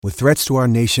With threats to our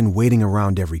nation waiting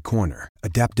around every corner,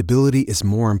 adaptability is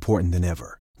more important than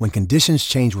ever. When conditions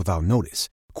change without notice,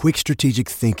 quick strategic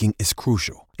thinking is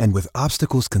crucial. And with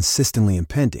obstacles consistently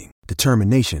impending,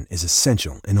 determination is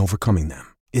essential in overcoming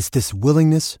them. It's this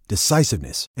willingness,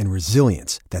 decisiveness, and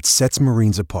resilience that sets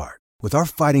Marines apart. With our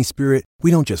fighting spirit, we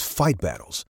don't just fight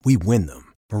battles, we win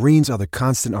them. Marines are the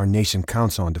constant our nation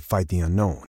counts on to fight the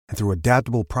unknown. And through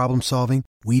adaptable problem solving,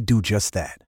 we do just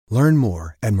that. Learn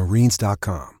more at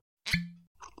marines.com.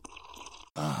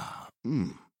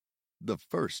 The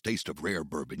first taste of rare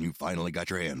bourbon you finally got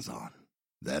your hands on.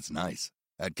 That's nice.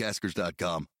 At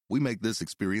Caskers.com, we make this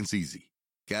experience easy.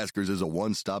 Caskers is a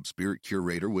one-stop spirit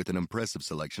curator with an impressive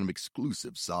selection of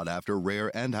exclusive, sought-after,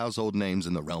 rare, and household names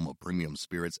in the realm of premium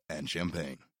spirits and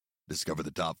champagne. Discover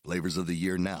the top flavors of the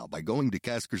year now by going to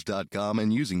Caskers.com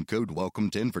and using code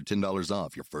WELCOME10 for $10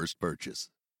 off your first purchase.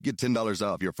 Get $10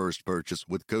 off your first purchase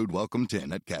with code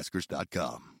WELCOME10 at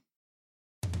Caskers.com.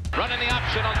 Running the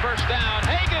option on first down.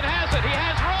 Hagan has it. He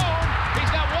has room.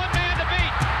 He's got one man to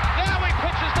beat. Now he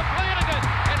pitches to Flanagan,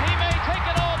 and he may take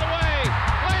it all the way.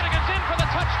 Flanagan's in for the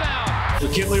touchdown.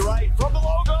 McKinley Wright from the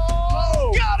logo. Oh,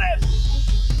 got it!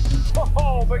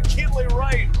 Oh, McKinley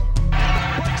Wright.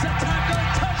 Breaks a tackle.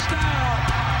 Touchdown.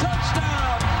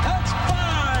 Touchdown. That's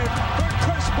 5 for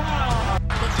Chris Brown.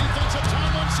 The defensive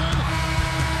Tomlinson.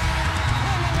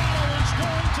 Colorado is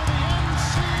going to the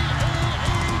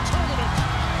NCAA tournament.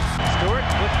 Stewart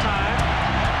with time.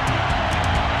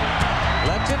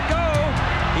 Lets it go.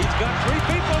 He's got 3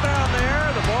 people down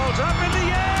there. The ball's up in the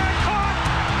air. Caught.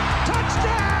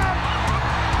 Touchdown.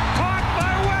 Caught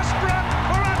by Westbrook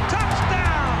for a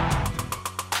touchdown.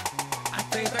 I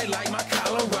think they like my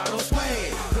Colorado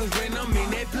swag. Cause when I'm in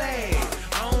that play,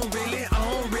 I don't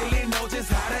really know just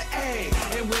how to act.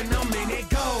 And when I'm in it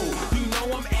go, you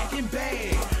know I'm acting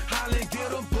bad. Holly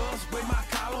get a bus with my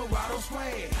Colorado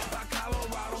swag.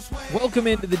 Welcome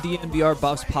into the DNVR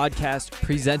Buffs podcast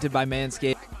presented by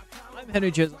Manscaped. I'm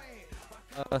Henry Chisholm.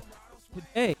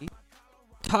 Today,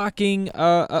 talking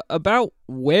about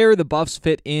where the Buffs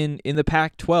fit in the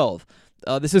Pac-12.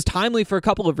 This is timely for a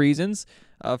couple of reasons.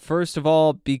 First of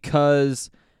all,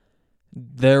 because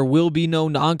there will be no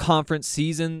non-conference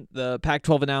season. The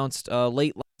Pac-12 announced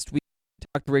late last week.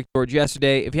 Talked to Rick George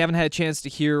yesterday. If you haven't had a chance to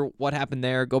hear what happened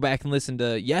there, go back and listen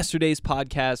to yesterday's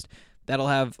podcast. That'll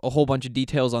have a whole bunch of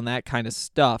details on that kind of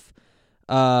stuff.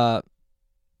 But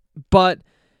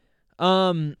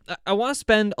I want to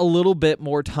spend a little bit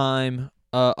more time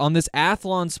on this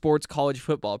Athlon Sports College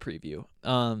Football preview.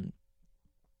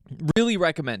 Really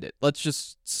recommend it. Let's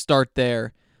just start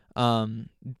there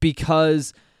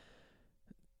because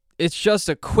it's just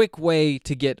a quick way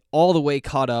to get all the way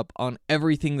caught up on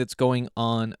everything that's going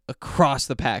on across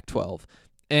the Pac-12.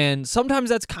 And sometimes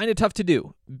that's kind of tough to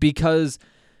do because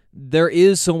there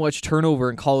is so much turnover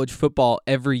in college football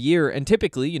every year, and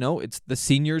typically, it's the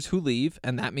seniors who leave,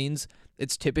 and that means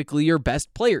it's typically your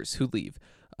best players who leave.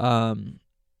 And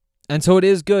so it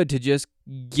is good to just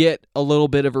get a little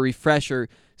bit of a refresher,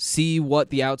 see what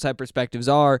the outside perspectives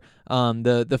are.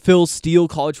 The Phil Steele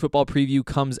college football preview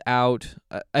comes out.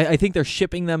 I think they're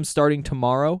shipping them starting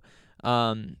tomorrow,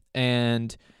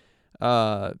 and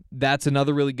that's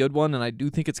another really good one, and I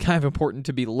do think it's kind of important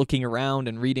to be looking around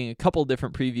and reading a couple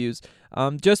different previews,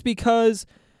 just because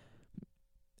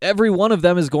every one of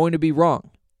them is going to be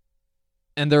wrong.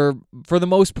 And they're, for the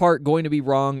most part, going to be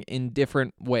wrong in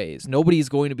different ways. Nobody's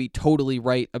going to be totally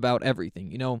right about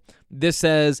everything. This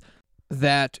says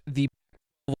that the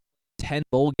 10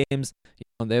 bowl games,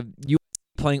 they have USC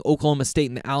playing Oklahoma State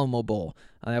in the Alamo Bowl.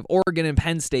 They have Oregon and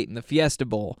Penn State in the Fiesta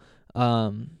Bowl.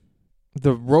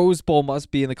 The Rose Bowl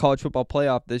must be in the college football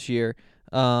playoff this year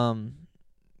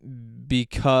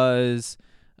because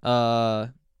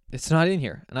it's not in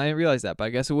here. And I didn't realize that, but I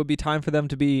guess it would be time for them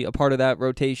to be a part of that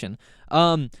rotation.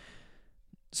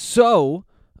 So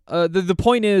the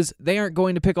point is they aren't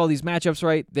going to pick all these matchups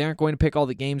right. They aren't going to pick all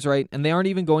the games right. And they aren't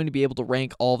even going to be able to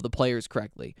rank all of the players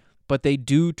correctly. But they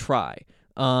do try.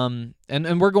 And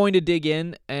we're going to dig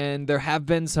in. And there have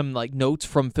been some notes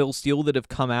from Phil Steele that have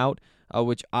come out,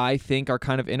 which I think are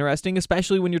kind of interesting,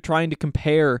 especially when you're trying to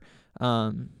compare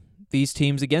these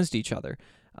teams against each other.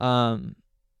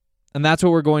 And that's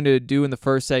what we're going to do in the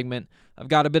first segment. I've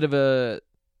got a bit of a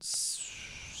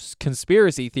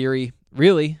conspiracy theory,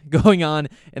 really, going on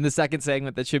in the second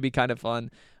segment that should be kind of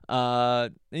fun.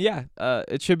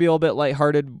 It should be a little bit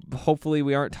lighthearted. Hopefully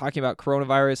we aren't talking about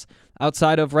coronavirus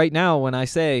outside of right now when I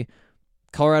say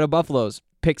Colorado Buffaloes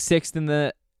picked 6th in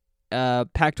the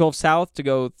Pac-12 South to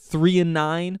go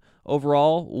 3-9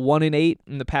 overall, 1-8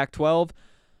 in the Pac-12.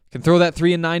 Can throw that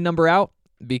 3-9 number out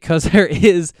because there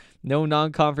is no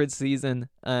non-conference season,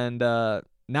 and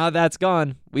now that's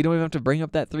gone. We don't even have to bring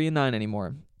up that 3-9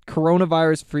 anymore.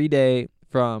 Coronavirus-free day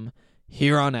from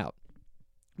here on out.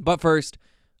 But first,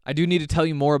 I do need to tell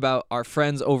you more about our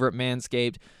friends over at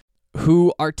Manscaped,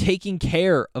 who are taking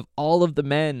care of all of the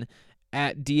men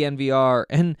at DNVR,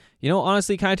 and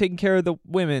honestly, kind of taking care of the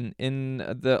women in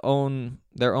their own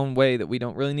way that we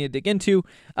don't really need to dig into.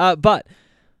 But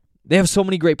they have so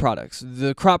many great products: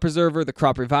 the Crop Preserver, the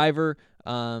Crop Reviver,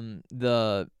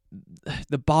 the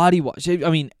body wash. I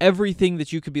mean, everything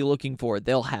that you could be looking for,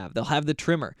 they'll have. They'll have the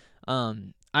trimmer.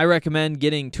 I recommend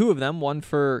getting 2 of them: one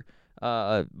for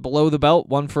below the belt,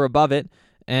 one for above it,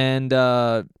 and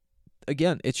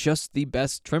again, it's just the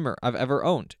best trimmer I've ever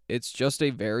owned. It's just a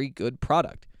very good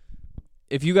product.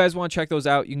 If you guys want to check those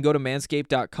out, you can go to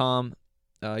manscaped.com.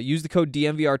 Use the code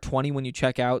DNVR20 when you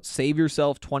check out. Save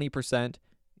yourself 20%.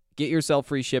 Get yourself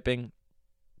free shipping.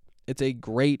 It's a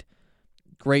great,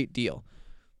 great deal.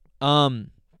 Let's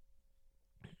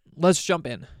jump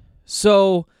in.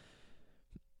 So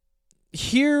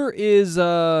here is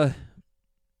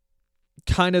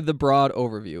kind of the broad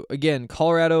overview. Again,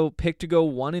 Colorado picked to go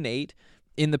 1-8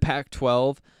 in the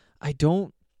Pac-12. I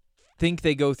don't think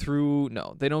they go through.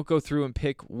 No, they don't go through and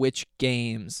pick which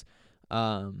games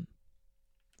are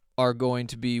going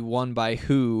to be won by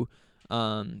who.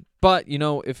 But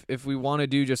if we want to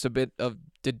do just a bit of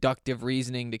deductive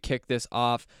reasoning to kick this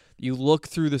off, you look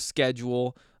through the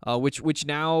schedule, which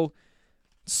now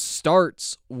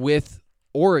starts with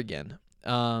Oregon.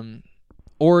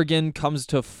 Oregon comes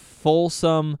to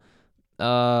Folsom,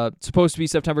 supposed to be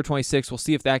September 26th. We'll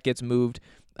see if that gets moved.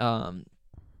 Then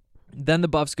the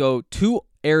Buffs go to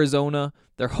Arizona.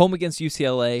 They're home against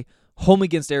UCLA, home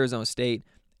against Arizona State,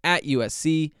 at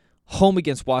USC, home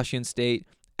against Washington State,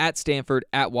 at Stanford,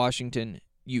 at Washington,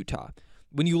 Utah.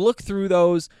 When you look through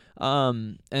those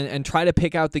and try to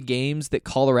pick out the games that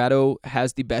Colorado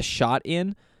has the best shot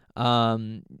in,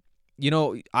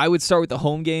 I would start with the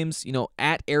home games.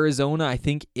 At Arizona, I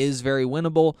think is very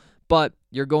winnable, but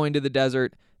you're going to the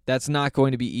desert. That's not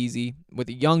going to be easy with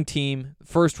a young team.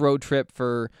 First road trip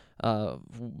for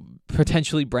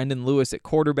potentially Brendan Lewis at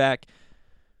quarterback.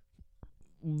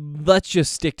 Let's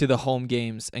just stick to the home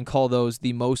games and call those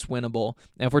the most winnable.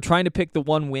 And if we're trying to pick the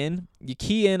one win, you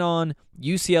key in on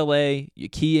UCLA, you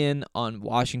key in on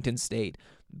Washington State.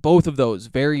 Both of those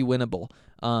very winnable.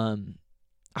 I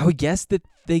would guess that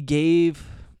they gave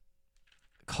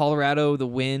Colorado the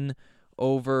win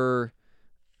over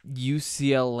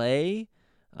UCLA.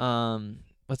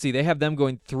 Let's see, they have them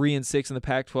going 3-6 in the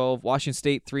Pac-12. Washington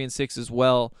State 3-6 as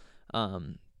well.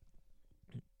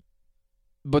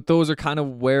 But those are kind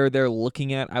of where they're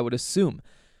looking at, I would assume.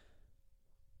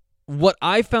 What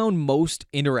I found most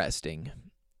interesting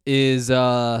is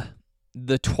the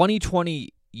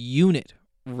 2020 unit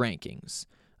rankings,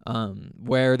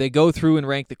 where they go through and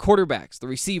rank the quarterbacks, the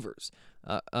receivers,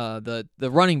 the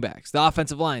running backs, the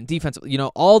offensive line, defensive,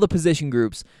 all the position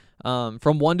groups from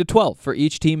 1 to 12 for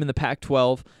each team in the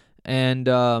Pac-12,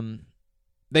 and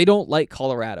they don't like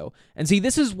Colorado. And see,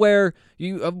 this is where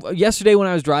yesterday when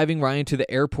I was driving Ryan to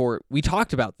the airport, we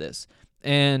talked about this,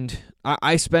 and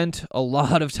I spent a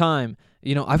lot of time.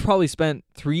 I probably spent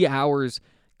 3 hours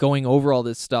going over all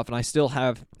this stuff, and I still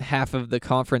have half of the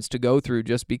conference to go through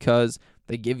just because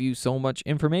they give you so much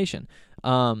information.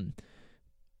 But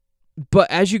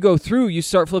as you go through, you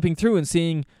start flipping through and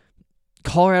seeing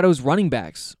Colorado's running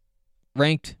backs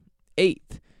ranked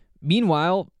 8th.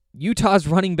 Meanwhile, Utah's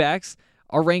running backs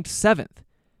are ranked 7th.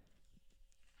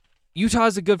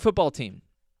 Utah's a good football team.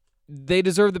 They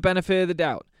deserve the benefit of the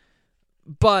doubt.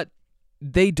 But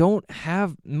they don't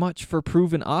have much for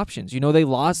proven options. They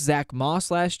lost Zach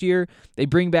Moss last year. They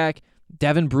bring back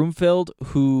Devin Broomfield,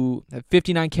 who had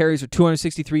 59 carries with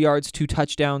 263 yards, 2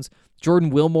 touchdowns.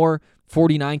 Jordan Wilmore,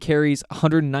 49 carries,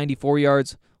 194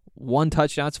 yards, 1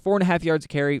 touchdown. It's 4.5 yards a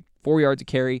carry, 4 yards a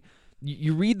carry.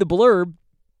 You read the blurb,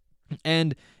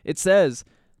 and it says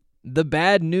the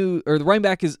bad news, or the running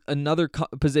back is another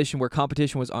position where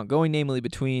competition was ongoing, namely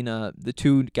between the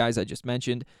 2 guys I just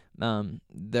mentioned.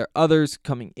 There are others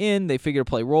coming in. They figure to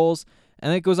play roles.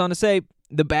 And it goes on to say,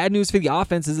 the bad news for the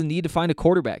offense is the need to find a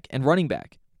quarterback and running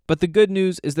back. But the good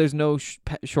news is there's no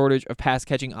shortage of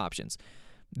pass-catching options.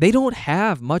 They don't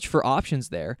have much for options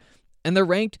there, and they're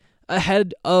ranked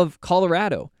ahead of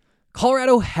Colorado.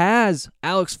 Colorado has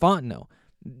Alex Fontenot.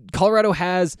 Colorado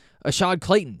has Ashad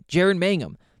Clayton, Jaron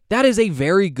Mangum. That is a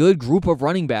very good group of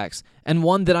running backs, and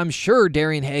one that I'm sure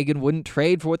Darian Hagan wouldn't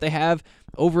trade for what they have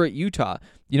over at Utah.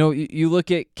 You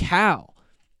look at Cal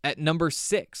at number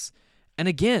 6, and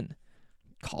again,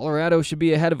 Colorado should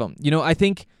be ahead of them. I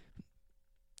think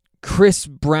Chris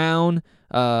Brown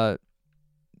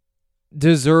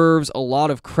deserves a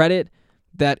lot of credit.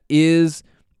 That is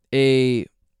a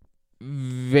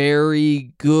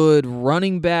very good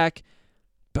running back,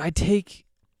 but I take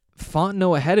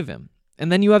Fontenot ahead of him.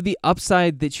 And then you have the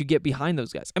upside that you get behind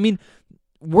those guys. I mean,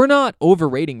 we're not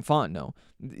overrating Fontenot.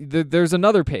 There's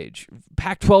another page,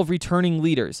 Pac-12 returning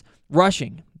leaders,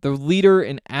 rushing, the leader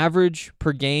in average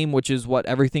per game, which is what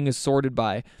everything is sorted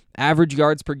by, average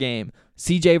yards per game,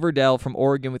 CJ Verdell from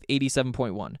Oregon with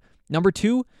 87.1. Number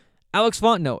 2, Alex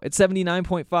Fontenot at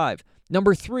 79.5.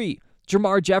 Number 3,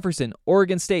 Jermar Jefferson,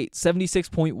 Oregon State,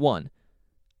 76.1.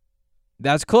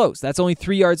 That's close. That's only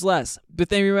 3 yards less. But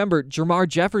then remember, Jermar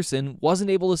Jefferson wasn't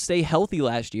able to stay healthy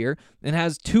last year and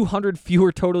has 200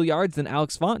 fewer total yards than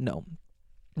Alex Fontenot.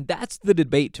 That's the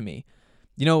debate to me.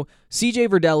 You know, CJ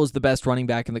Verdell is the best running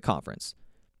back in the conference.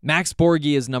 Max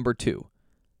Borghi is number 2.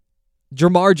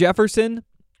 Jermar Jefferson,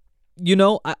 you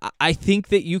know, I think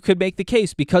that you could make the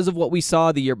case because of what we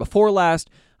saw the year before last,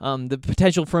 the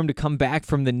potential for him to come back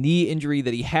from the knee injury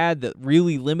that he had that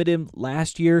really limited him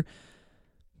last year.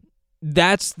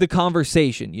 That's the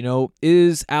conversation. You know,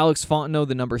 is Alex Fontenot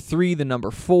the number 3, the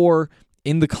number 4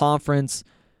 in the conference?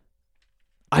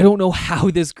 I don't know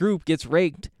how this group gets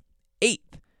ranked 8th.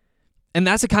 And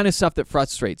that's the kind of stuff that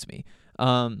frustrates me.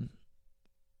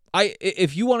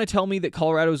 If you want to tell me that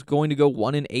Colorado is going to go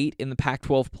 1-8 in the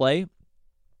Pac-12 play,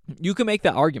 you can make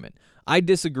that argument. I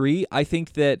disagree. I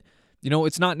think that, you know,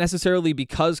 it's not necessarily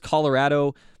because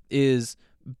Colorado is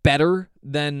better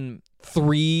than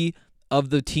 3 of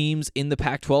the teams in the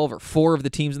Pac-12 or 4 of the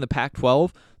teams in the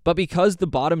Pac-12, but because the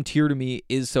bottom tier to me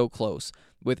is so close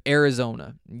with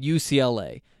Arizona,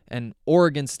 UCLA, and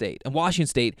Oregon State, and Washington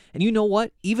State, and you know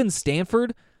what? Even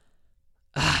Stanford,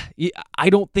 I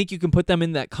don't think you can put them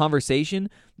in that conversation,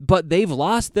 but they've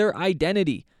lost their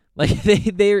identity. Like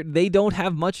they don't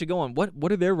have much to go on.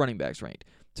 What are their running backs ranked?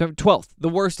 So 12th, the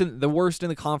worst in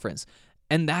the conference,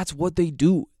 and that's what they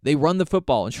do. They run the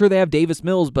football, and sure they have Davis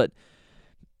Mills, but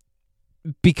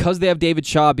because they have David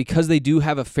Shaw, because they do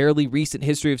have a fairly recent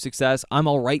history of success, I'm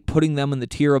all right putting them in the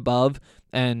tier above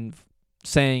and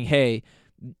saying, hey,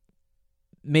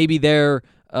 maybe they're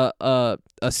a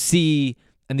C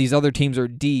and these other teams are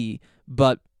D,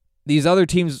 but these other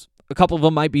teams, a couple of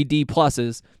them might be D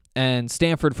pluses, and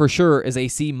Stanford for sure is a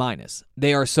C minus.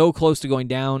 They are so close to going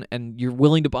down, and you're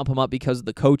willing to bump them up because of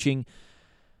the coaching.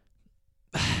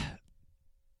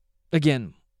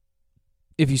 Again,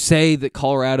 if you say that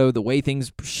Colorado, the way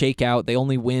things shake out, they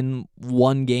only win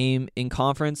 1 game in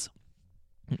conference,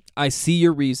 I see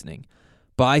your reasoning.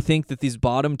 But I think that these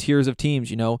bottom tiers of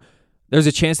teams, you know, there's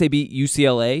a chance they beat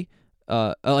UCLA,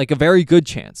 like a very good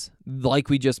chance, like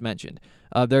we just mentioned.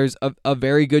 There's a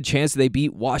very good chance they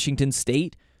beat Washington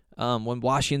State when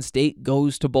Washington State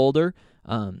goes to Boulder.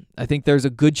 I think there's a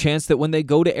good chance that when they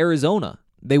go to Arizona,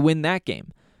 they win that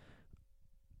game.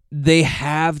 They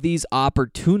have these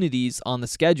opportunities on the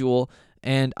schedule,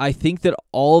 and I think that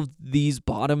all of these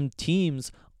bottom teams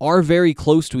are very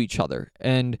close to each other.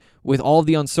 And with all of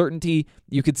the uncertainty,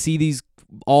 you could see these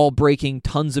all breaking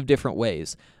tons of different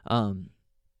ways.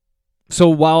 So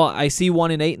while I see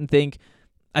 1-8 and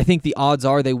I think the odds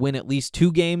are they win at least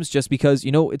 2 games just because,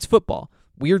 you know, it's football.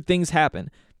 Weird things happen.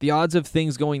 The odds of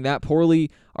things going that poorly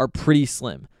are pretty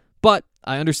slim. But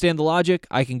I understand the logic.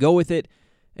 I can go with it.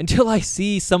 Until I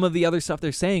see some of the other stuff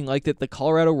they're saying, like that the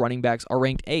Colorado running backs are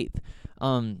ranked 8th.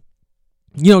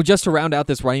 You know, just to round out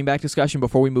this running back discussion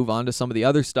before we move on to some of the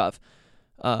other stuff,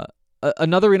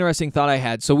 another interesting thought I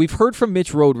had. So we've heard from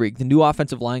Mitch Rodrigue, the new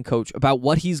offensive line coach, about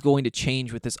what he's going to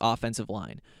change with this offensive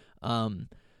line.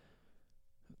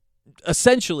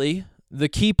 Essentially, the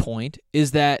key point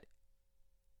is that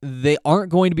they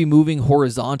aren't going to be moving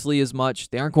horizontally as much.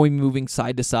 They aren't going to be moving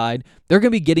side to side. They're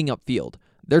going to be getting upfield.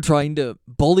 They're trying to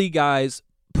bully guys,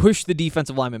 push the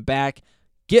defensive linemen back,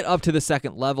 get up to the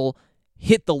second level,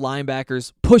 hit the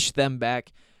linebackers, push them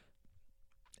back.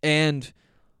 And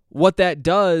what that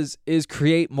does is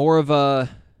create more of a...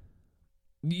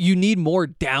 You need more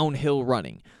downhill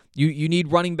running. You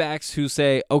need running backs who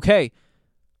say, okay,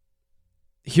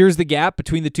 here's the gap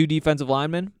between the 2 defensive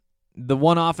linemen. The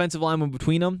one offensive lineman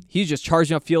between them, he's just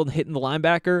charging upfield and hitting the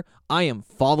linebacker. I am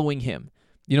following him.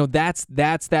 You know, that's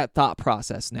that thought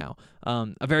process now.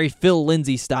 A very Phil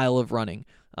Lindsay style of running.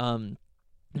 And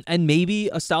maybe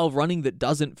a style of running that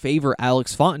doesn't favor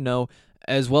Alex Fontenot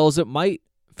as well as it might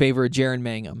favor Jaron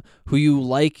Mangum, who you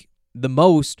like the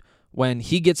most when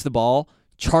he gets the ball,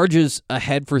 charges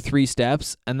ahead for 3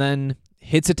 steps, and then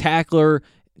hits a tackler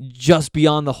just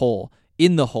beyond the hole,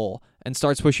 in the hole, and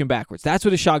starts pushing backwards. That's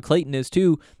what Ashad Clayton is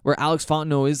too, where Alex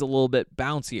Fontenot is a little bit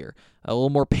bouncier, a little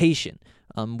more patient.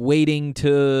 waiting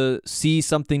to see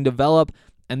something develop,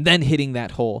 and then hitting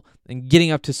that hole and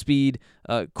getting up to speed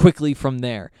quickly from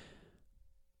there.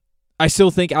 I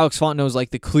still think Alex Fontenot is like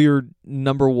the clear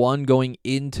number one going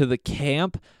into the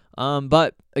camp.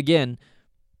 But again,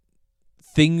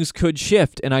 things could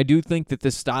shift. And I do think that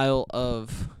this style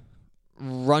of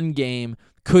run game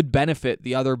could benefit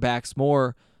the other backs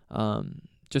more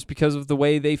just because of the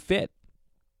way they fit.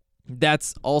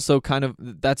 That's also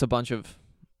that's a bunch of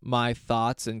my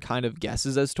thoughts and kind of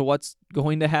guesses as to what's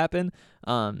going to happen.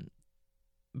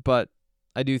 But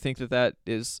I do think that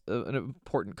is an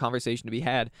important conversation to be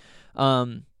had.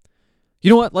 You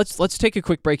know what? Let's take a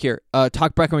quick break here.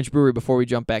 Talk Breckenridge Brewery before we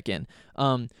jump back in.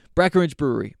 Breckenridge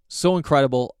Brewery, so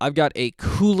incredible. I've got a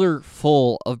cooler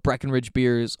full of Breckenridge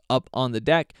beers up on the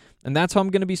deck, and that's how I'm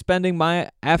going to be spending my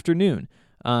afternoon.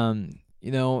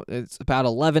 It's about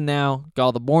 11 now. Got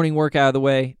all the morning work out of the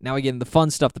way. Now we get into the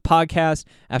fun stuff, the podcast.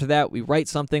 After that, we write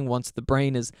something once the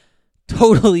brain is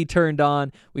totally turned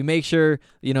on. We make sure,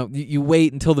 you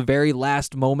wait until the very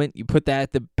last moment. You put that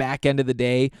at the back end of the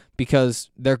day because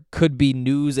there could be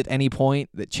news at any point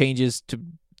that changes to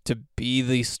be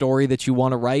the story that you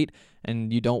want to write,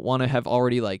 and you don't want to have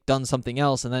already done something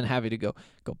else and then have to go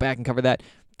back and cover that.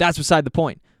 That's beside the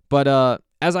point. But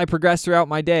as I progress throughout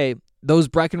my day, those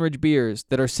Breckenridge beers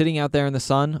that are sitting out there in the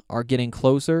sun are getting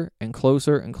closer and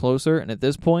closer and closer, and at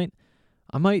this point,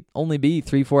 I might only be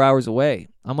 3-4 hours away.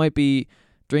 I might be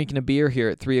drinking a beer here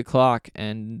at 3 o'clock,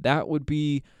 and that would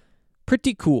be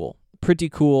pretty cool.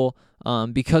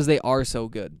 Because they are so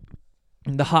good.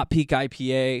 And the Hot Peak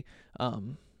IPA,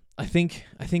 I think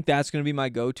that's going to be my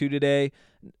go-to today.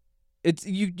 It's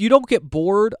you don't get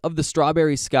bored of the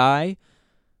Strawberry Sky,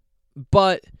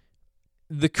 but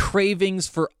the cravings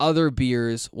for other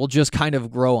beers will just kind of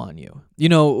grow on you.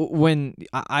 When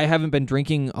I haven't been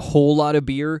drinking a whole lot of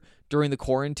beer during the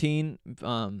quarantine,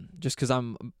 just because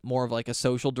I'm more of a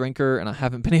social drinker and I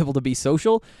haven't been able to be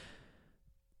social.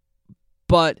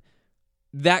 But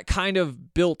that kind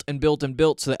of built and built and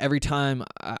built so that every time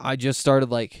I just started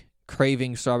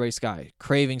craving Strawberry Sky.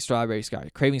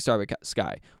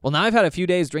 Well, now I've had a few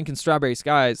days drinking Strawberry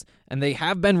Skies, and they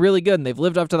have been really good, and they've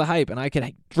lived up to the hype, and I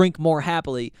can drink more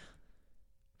happily.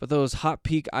 But those Hot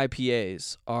Peak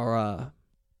IPAs are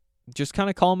just kind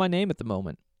of calling my name at the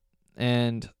moment.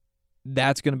 And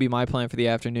that's going to be my plan for the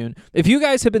afternoon. If you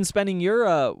guys have been spending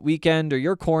your weekend or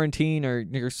your quarantine or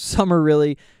your summer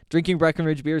really drinking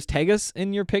Breckenridge beers, tag us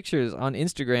in your pictures on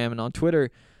Instagram and on Twitter.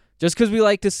 Just because we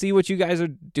like to see what you guys are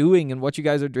doing and what you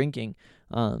guys are drinking.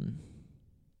 I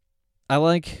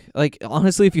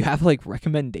honestly, if you have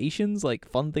recommendations,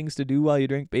 fun things to do while you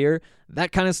drink beer,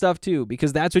 that kind of stuff too,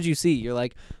 because that's what you see. You're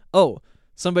like, oh,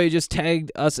 somebody just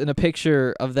tagged us in a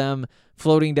picture of them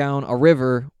floating down a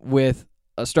river with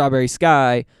a Strawberry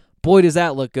Sky. Boy, does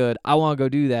that look good. I want to go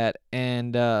do that.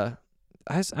 And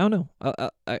I don't know.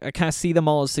 I kind of see them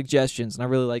all as suggestions, and I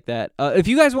really like that. If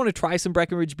you guys want to try some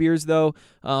Breckenridge beers, though,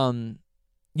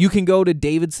 you can go to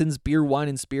Davidson's Beer, Wine,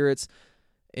 and Spirits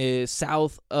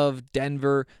south of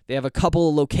Denver. They have a couple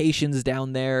of locations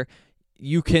down there.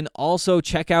 You can also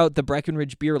check out the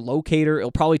Breckenridge Beer Locator.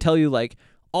 It'll probably tell you,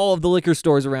 all of the liquor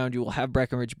stores around you will have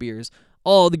Breckenridge beers.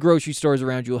 All of the grocery stores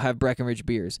around you will have Breckenridge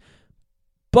beers.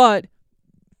 But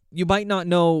you might not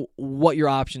know what your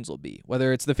options will be,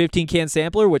 whether it's the 15-can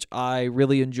sampler, which I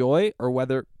really enjoy, or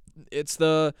whether it's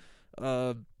the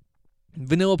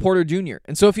Vanilla Porter Jr.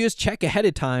 And so if you just check ahead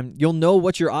of time, you'll know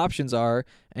what your options are,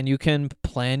 and you can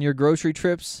plan your grocery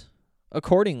trips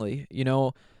accordingly.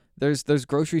 There's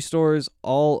grocery stores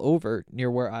all over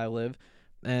near where I live,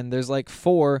 and there's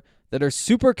 4 that are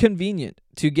super convenient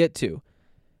to get to.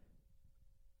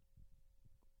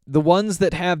 The ones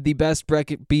that have the best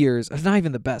beers, not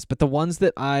even the best, but the ones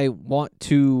that I want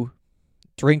to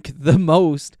drink the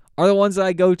most are the ones that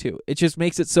I go to. It just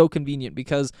makes it so convenient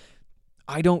because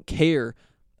I don't care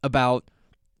about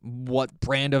what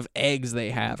brand of eggs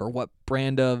they have or what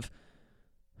brand of,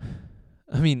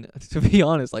 to be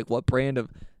honest, what brand of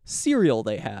cereal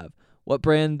they have, what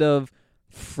brand of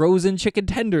frozen chicken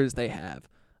tenders they have,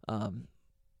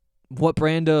 what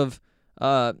brand of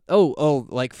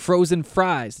frozen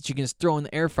fries that you can just throw in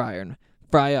the air fryer and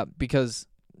fry up, because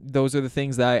those are the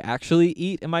things that I actually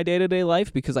eat in my day-to-day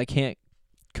life because I can't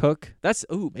cook.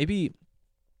 Maybe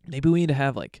we need to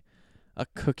have a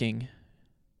cooking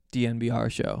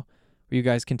DNVR show where you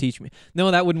guys can teach me.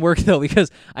 No, that wouldn't work though, because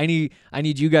I need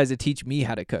you guys to teach me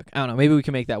how to cook. I don't know, maybe we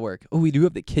can make that work. Oh, we do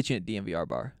have the kitchen at DNVR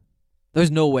bar. There's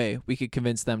no way we could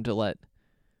convince them to let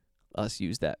us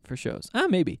use that for shows.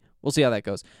 Maybe. We'll see how that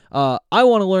goes. I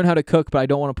want to learn how to cook, but I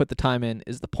don't want to put the time in,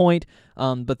 is the point.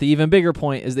 But the even bigger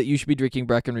point is that you should be drinking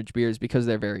Breckenridge beers because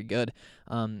they're very good.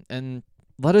 And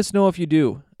let us know if you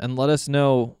do, and let us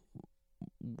know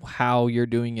how you're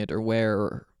doing it or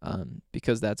where,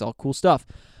 because that's all cool stuff.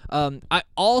 I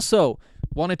also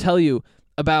want to tell you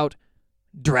about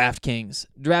DraftKings.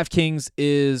 DraftKings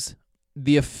is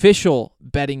the official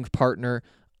betting partner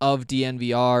of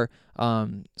DNVR.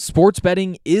 Sports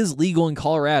betting is legal in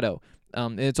Colorado.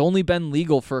 It's only been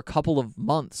legal for a couple of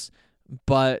months,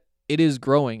 but it is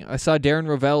growing. I saw Darren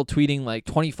Rovell tweeting like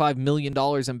 $25 million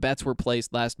in bets were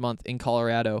placed last month in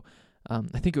Colorado.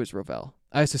 I think it was Rovell.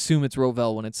 I just assume it's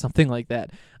Rovell when it's something like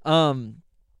that.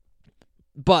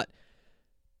 But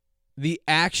the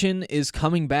action is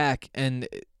coming back, and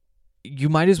you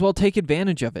might as well take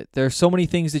advantage of it. There are so many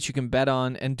things that you can bet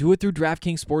on, and do it through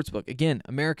DraftKings Sportsbook. Again,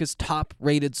 America's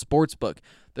top-rated sportsbook.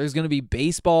 There's going to be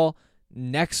baseball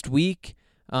next week.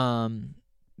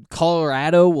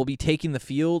 Colorado will be taking the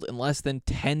field in less than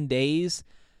 10 days.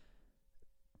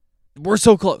 We're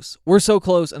so close.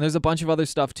 And there's a bunch of other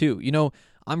stuff, too. You know,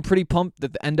 I'm pretty pumped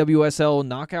that the NWSL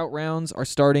knockout rounds are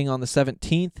starting on the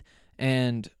 17th,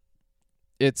 and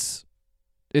it's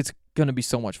going to be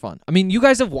so much fun. I mean, you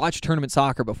guys have watched tournament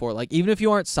soccer before. Like, even if you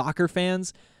aren't soccer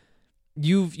fans,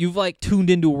 you've like tuned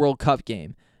into a World Cup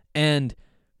game, and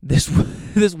this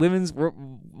women's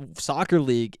soccer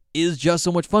league is just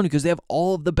so much fun because they have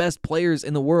all of the best players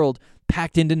in the world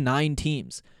packed into 9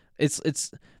 teams.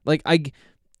 It's like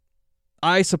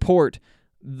I support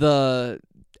the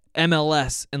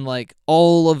MLS and like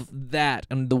all of that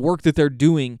and the work that they're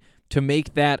doing to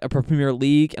make that a Premier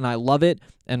League, and I love it.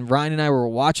 And Ryan and I were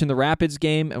watching the Rapids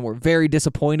game, and we're very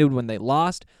disappointed when they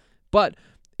lost. But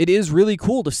it is really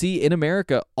cool to see in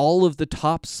America all of the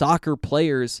top soccer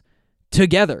players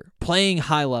together, playing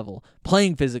high level,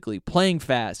 playing physically, playing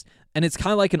fast. And it's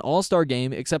kind of like an all-star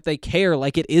game, except they care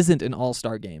like it isn't an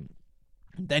all-star game.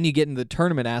 Then you get into the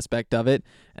tournament aspect of it,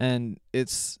 and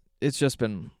it's just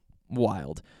been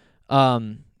wild.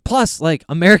 Plus, like,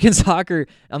 American soccer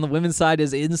on the women's side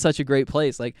is in such a great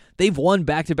place. Like, they've won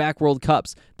back-to-back World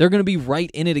Cups. They're going to be right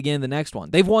in it again the next one.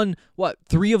 They've won,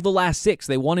 3 of the last 6.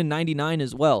 They won in 99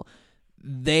 as well.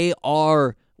 They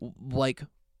are, like,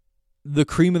 the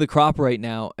cream of the crop right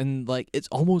now. And, like, it's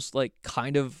almost, like,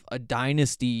 kind of a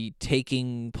dynasty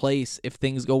taking place if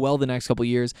things go well the next couple of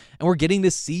years. And we're getting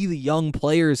to see the young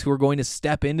players who are going to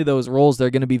step into those roles they're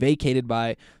going to be vacated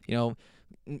by, you know,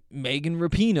 Megan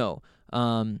Rapinoe.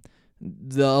 The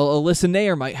Alyssa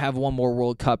Nair might have one more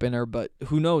World Cup in her, but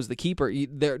who knows? The keeper.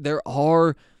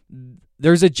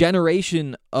 There's a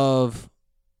generation of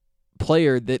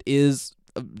player that is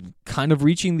kind of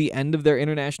reaching the end of their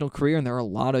international career, and there are a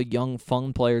lot of young,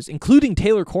 fun players, including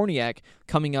Taylor Korniak,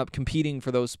 coming up competing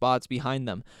for those spots behind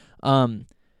them.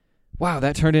 Wow,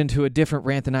 that turned into a different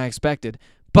rant than I expected.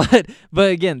 But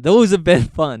again, those have been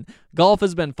fun. Golf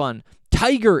has been fun.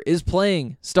 Tiger is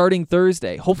playing starting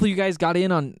Thursday. Hopefully you guys got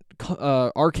in on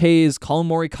RK's Colin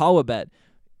Morikawa bet.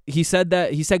 He said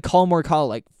Colin Morikawa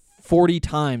like 40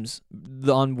 times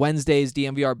on Wednesday's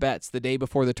DNVR bets the day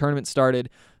before the tournament started.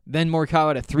 Then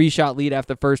Morikawa had a 3-shot lead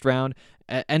after the first round.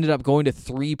 Ended up going to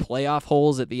 3 playoff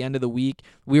holes at the end of the week.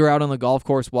 We were out on the golf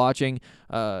course watching.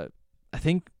 I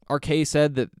think RK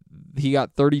said that he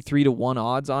got 33-1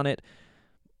 odds on it.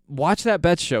 Watch that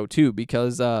bet show too,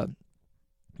 because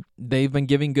they've been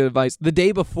giving good advice. The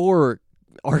day before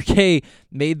RK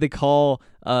made the call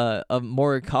of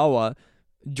Morikawa,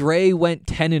 Dre went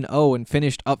 10-0 and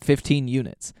finished up 15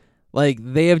 units. Like,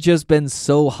 they have just been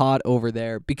so hot over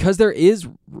there because there is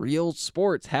real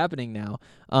sports happening now.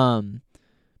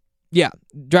 Yeah,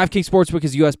 DraftKings Sportsbook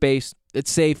is US-based.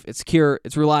 It's safe, it's secure,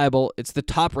 it's reliable. It's the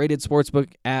top-rated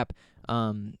sportsbook app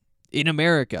in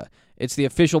America. It's the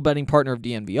official betting partner of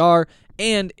DNVR.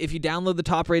 And if you download the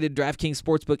top-rated DraftKings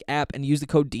Sportsbook app and use the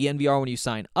code DNVR when you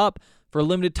sign up, for a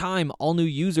limited time, all new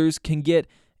users can get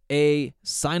a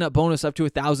sign-up bonus up to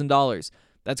 $1,000.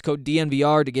 That's code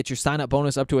DNVR to get your sign-up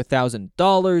bonus up to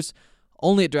 $1,000.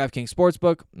 Only at DraftKings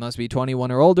Sportsbook. Must be 21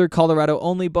 or older. Colorado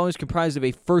only. Bonus comprised of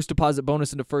a first deposit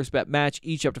bonus and a first bet match,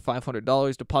 each up to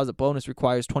 $500. Deposit bonus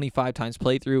requires 25 times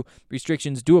playthrough.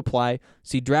 Restrictions do apply.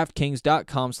 See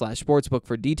DraftKings.com/sportsbook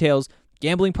for details.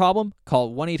 Gambling problem?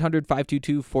 Call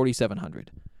 1-800-522-4700.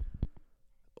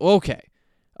 Okay.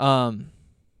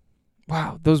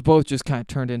 Wow, those both just kind of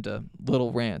turned into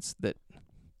little rants that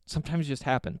sometimes just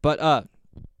happen. But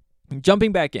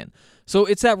jumping back in. So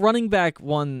it's that running back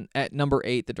one at number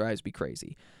 8 that drives me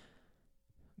crazy.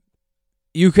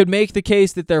 You could make the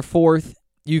case that they're 4th.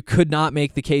 You could not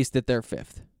make the case that they're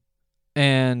 5th.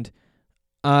 And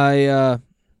I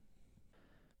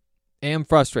am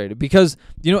frustrated because,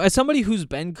 as somebody who's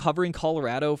been covering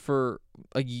Colorado for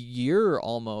a year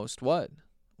almost,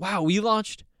 Wow, we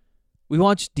launched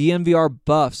DNVR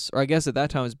Buffs, or I guess at that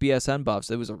time it was BSN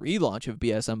Buffs. It was a relaunch of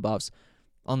BSN Buffs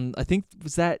on, I think,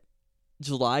 was that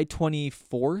July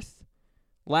 24th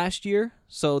last year?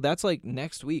 So that's like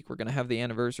next week we're going to have the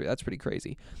anniversary. That's pretty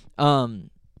crazy. But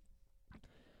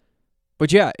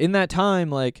yeah, in that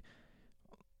time, like,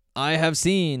 I have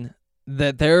seen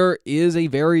that there is a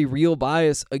very real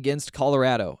bias against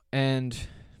Colorado. And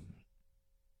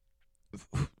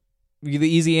the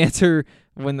easy answer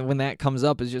when that comes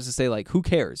up is just to say, like, who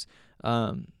cares?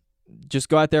 Just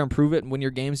go out there and prove it and win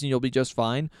your games and you'll be just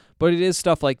fine. But it is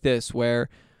stuff like this where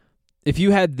if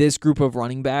you had this group of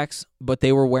running backs, but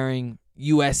they were wearing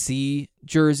USC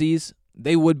jerseys,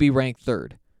 they would be ranked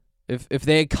third. If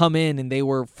they had come in and they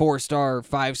were 4-star,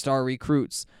 5-star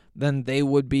recruits, then they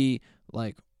would be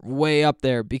like way up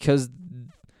there because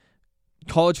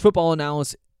college football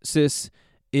analysis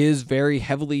is very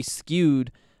heavily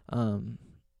skewed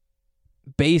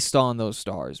based on those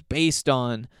stars, based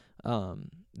on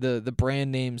the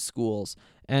brand name schools.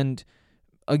 And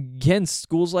against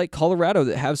schools like Colorado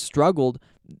that have struggled,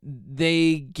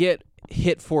 they get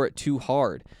hit for it too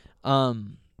hard.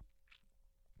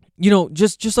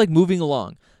 Just like moving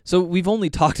along. So we've only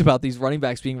talked about these running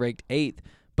backs being ranked 8th,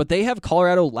 but they have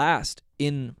Colorado last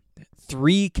in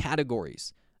 3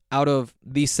 categories out of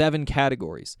the 7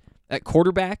 categories. At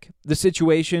quarterback, the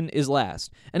situation is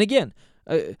last. And again,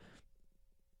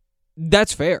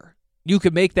 that's fair. You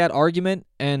could make that argument,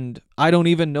 and I don't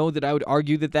even know that I would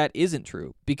argue that that isn't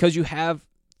true because you have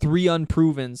 3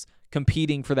 unprovens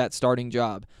competing for that starting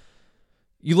job.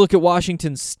 You look at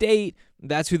Washington State,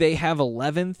 that's who they have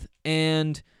 11th,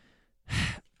 and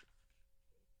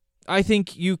I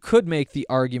think you could make the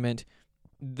argument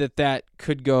that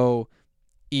could go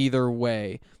either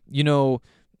way.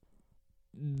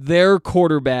 Their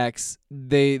quarterbacks,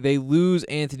 they lose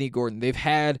Anthony Gordon. They've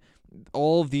had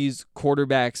all of these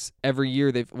quarterbacks every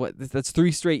year. That's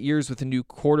 3 straight years with a new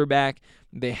quarterback.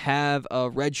 They have a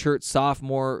redshirt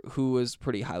sophomore who was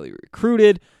pretty highly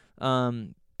recruited,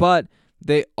 but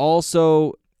they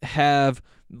also have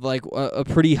like a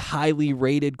pretty highly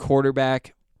rated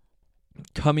quarterback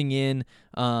coming in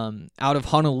out of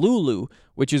Honolulu,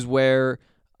 which is where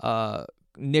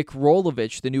Nick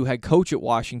Rolovich, the new head coach at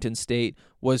Washington State,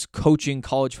 was coaching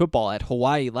college football at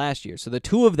Hawaii last year. So the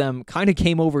two of them kind of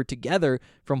came over together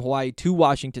from Hawaii to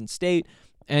Washington State.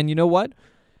 And you know what?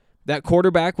 That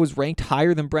quarterback was ranked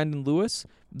higher than Brendan Lewis.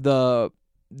 The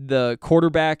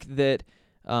quarterback that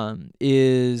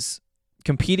is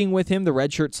competing with him, the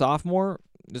redshirt sophomore,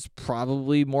 is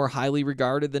probably more highly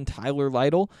regarded than Tyler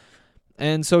Lytle.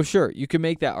 And so, sure, you can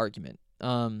make that argument.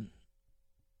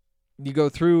 You go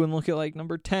through and look at like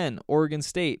number 10, Oregon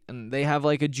State, and they have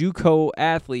like a JUCO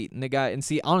athlete and the guy. And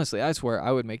see, honestly, I swear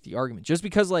I would make the argument just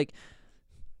because like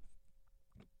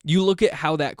you look at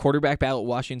how that quarterback battle at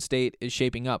Washington State is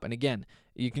shaping up. And again,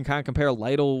 you can kind of compare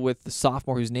Lytle with the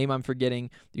sophomore whose name I'm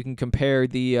forgetting. You can compare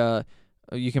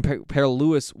compare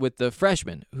Lewis with the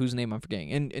freshman whose name I'm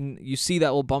forgetting. And you see that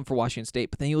little bump for Washington State.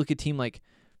 But then you look at a team like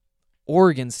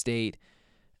Oregon State,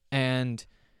 and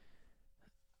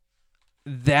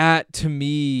that to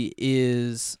me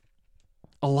is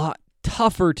a lot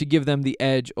tougher to give them the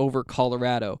edge over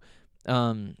Colorado.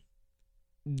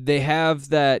 They have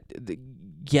the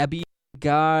Gebbia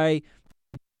guy,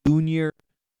 Junior.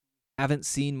 Haven't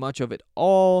seen much of it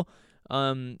all.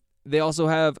 They also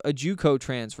have a JUCO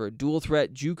transfer, dual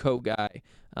threat JUCO guy.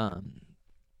 And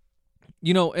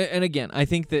again, I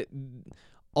think that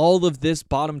all of this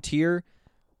bottom tier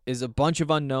is a bunch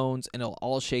of unknowns, and it'll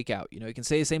all shake out. You can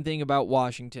say the same thing about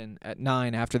Washington at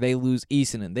 9 after they lose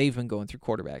Eason, and they've been going through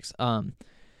quarterbacks.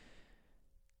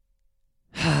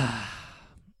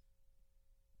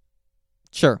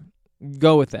 Sure,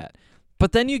 go with that.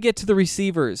 But then you get to the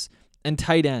receivers and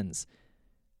tight ends,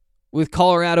 with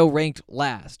Colorado ranked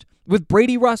last, with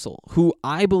Brady Russell, who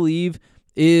I believe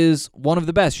is one of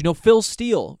the best. Phil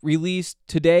Steele released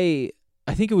today,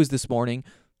 I think it was this morning.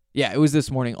 Yeah, it was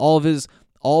this morning. All of his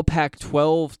all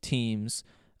Pac-12 teams,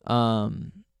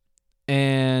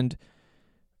 and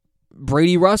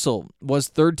Brady Russell was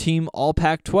third team all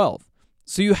Pac-12.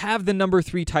 So you have the number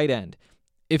 3 tight end.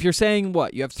 If you're saying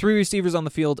you have 3 receivers on the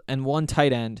field and 1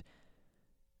 tight end,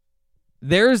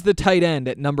 there's the tight end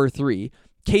at number 3.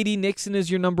 KD Nixon is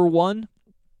your number 1.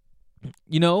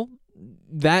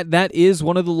 That is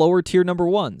one of the lower tier number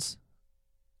 1s.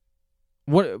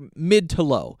 Mid to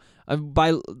low.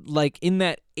 By like in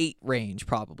that 8 range,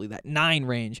 probably that 9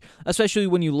 range, especially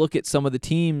when you look at some of the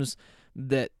teams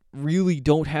that really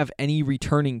don't have any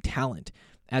returning talent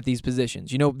at these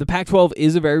positions. You know, the Pac-12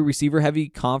 is a very receiver-heavy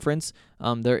conference.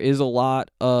 There is a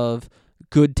lot of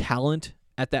good talent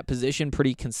at that position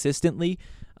pretty consistently.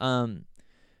 But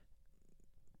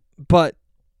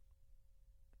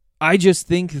I just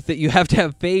think that you have to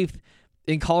have faith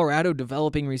in Colorado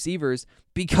developing receivers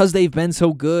because they've been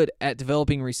so good at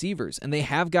developing receivers. And they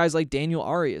have guys like Daniel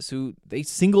Arias who they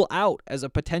single out as a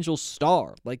potential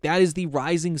star. Like, that is the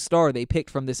rising star they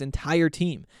picked from this entire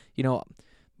team. You know,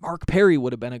 Mark Perry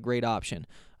would have been a great option.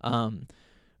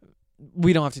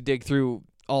 We don't have to dig through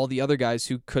all the other guys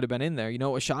who could have been in there. You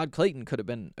know, Ashad Clayton could have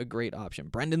been a great option.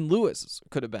 Brendan Lewis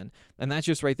could have been. And that's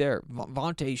just right there.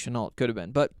 Vontae Chenault could have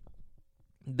been. But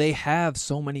they have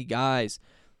so many guys.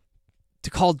 To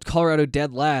call Colorado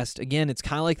dead last, again, it's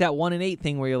kind of like that 1-8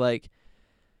 thing where you're like,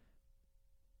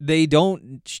 they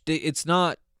shouldn't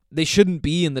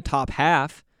be in the top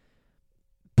half,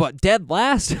 but dead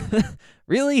last?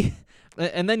 Really?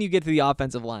 And then you get to the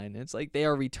offensive line. It's like they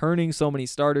are returning so many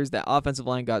starters. That offensive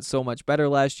line got so much better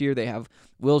last year. They have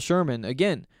Will Sherman,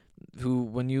 again, who,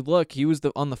 when you look, he was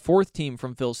on the fourth team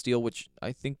from Phil Steele, which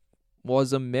I think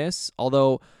was a miss,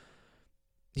 although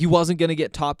he wasn't going to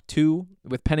get top two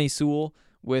with Penei Sewell,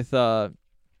 with the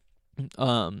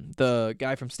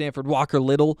guy from Stanford, Walker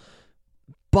Little.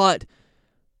 But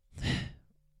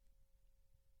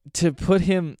to put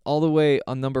him all the way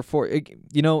on number 4,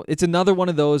 it's another one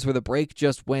of those where the break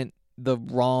just went the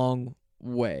wrong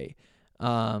way.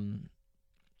 I'm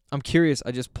curious.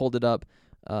 I just pulled it up.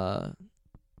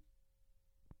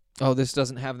 This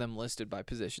doesn't have them listed by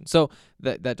position, so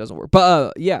that doesn't work.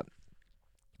 But yeah.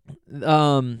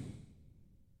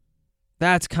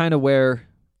 That's kind of where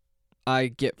I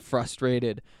get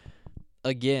frustrated.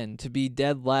 Again, to be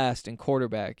dead last in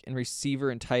quarterback and receiver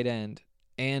and tight end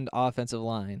and offensive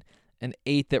line and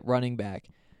 8th at running back.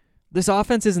 This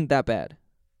offense isn't that bad.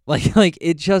 Like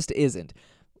it just isn't.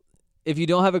 If you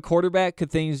don't have a quarterback,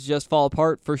 could things just fall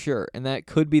apart? For sure, and that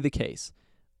could be the case.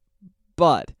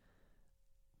 But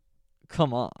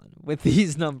come on, with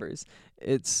these numbers,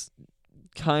 it's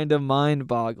kind of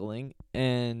mind-boggling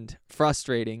and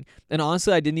frustrating. And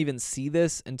honestly, I didn't even see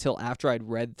this until after I'd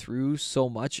read through so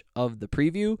much of the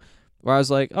preview, where I was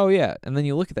like, oh yeah. And then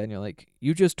you look at that and you're like,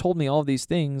 you just told me all of these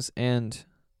things, and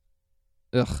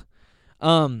ugh.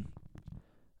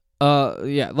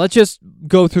 Yeah, let's just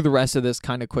go through the rest of this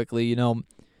kind of quickly. You know,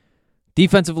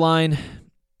 defensive line,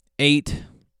 8.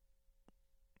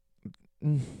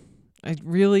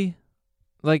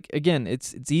 Again,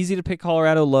 it's easy to pick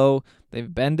Colorado low.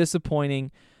 They've been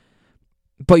disappointing.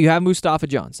 But you have Mustafa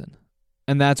Johnson,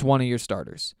 and that's one of your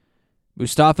starters.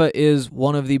 Mustafa is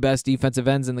one of the best defensive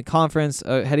ends in the conference.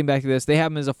 Heading back to this, they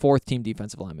have him as a 4th-team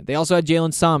defensive lineman. They also had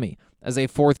Jalen Sami as a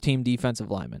 4th-team defensive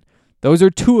lineman. Those are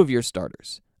 2 of your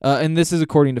starters. And this is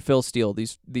according to Phil Steele,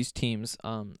 these teams.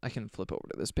 I can flip over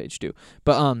to this page too.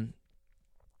 But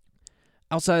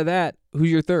outside of that, who's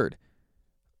your 3rd?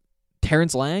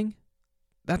 Terrence Lang?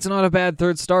 That's not a bad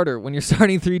 3rd starter when you're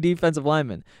starting 3 defensive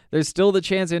linemen. There's still the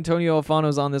chance Antonio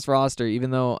Alfano's on this roster,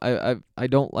 even though I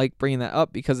don't like bringing that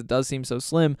up because it does seem so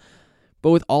slim.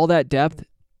 But with all that depth,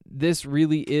 this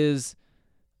really is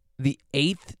the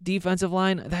 8th defensive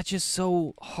line. That's just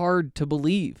so hard to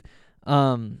believe.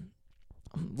 I'm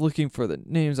looking for the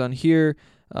names on here.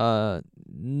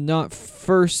 Not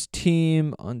first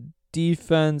team on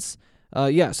defense.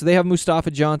 So they have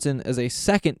Mustafa Johnson as a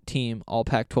 2nd team All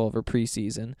Pac-12 or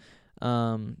preseason.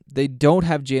 They don't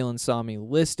have Jalen Sami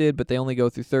listed, but they only go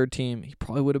through 3rd team. He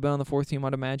probably would have been on the 4th team,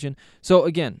 I'd imagine. So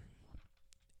again,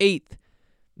 8th.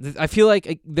 I feel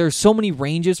like there's so many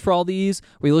ranges for all these.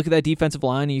 Where you look at that defensive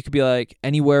line, and you could be like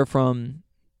anywhere from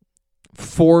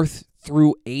 4th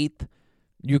through 8th.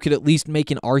 You could at least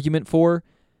make an argument for,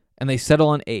 and they settle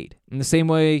on 8. In the same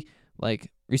way,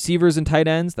 like receivers and tight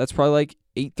ends, that's probably like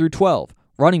 8 through 12.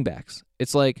 Running backs,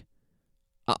 it's like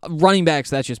running backs,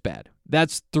 that's just bad.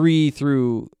 That's 3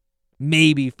 through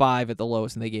maybe 5 at the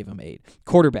lowest, and they gave him 8.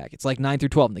 Quarterback, it's like 9 through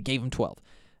 12, and they gave him 12.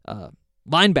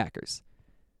 Linebackers,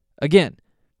 again,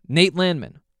 Nate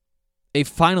Landman, a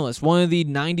finalist, one of the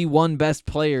 91 best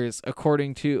players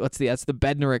according to, that's the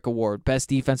Bednarik Award, best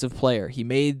defensive player. He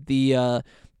made the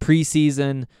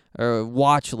preseason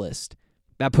watch list.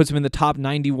 That puts him in the top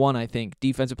 91, I think,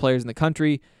 defensive players in the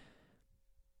country.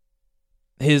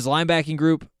 His linebacking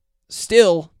group,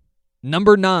 still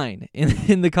number 9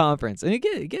 in the conference. And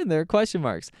again, there are question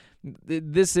marks.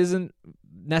 This isn't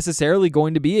necessarily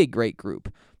going to be a great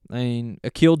group. I mean,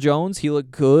 Akil Jones, he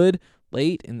looked good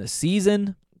late in the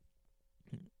season.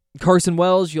 Carson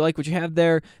Wells, you like what you have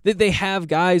there. They have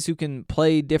guys who can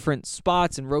play different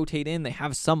spots and rotate in. They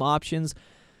have some options.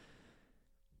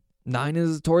 9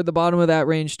 is toward the bottom of that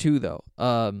range too, though.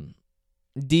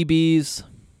 DBs,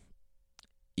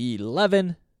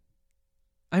 11.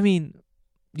 I mean,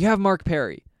 you have Mark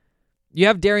Perry. You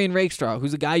have Darian Rakestraw,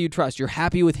 who's a guy you trust. You're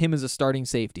happy with him as a starting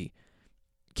safety.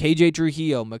 KJ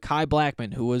Trujillo, Mekhi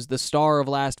Blackman, who was the star of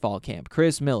last fall camp.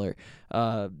 Chris Miller,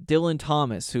 Dylan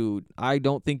Thomas, who I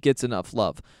don't think gets enough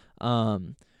love.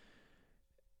 Tariq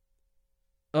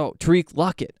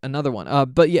Luckett, another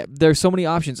one. But yeah, there's so many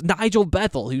options. Nigel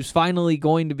Bethel, who's finally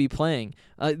going to be playing.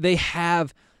 They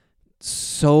have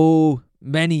so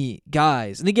many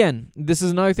guys. And again, this is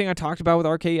another thing I talked about with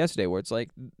RK yesterday, where it's like,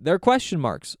 they're question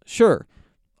marks. Sure,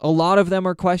 a lot of them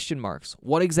are question marks.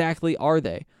 What exactly are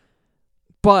they?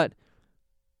 But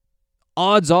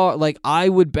odds are, like, I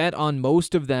would bet on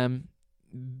most of them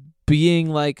being,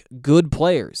 like, good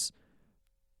players.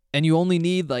 And you only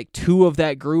need, like, 2 of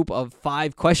that group of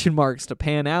 5 question marks to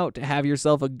pan out to have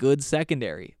yourself a good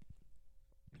secondary.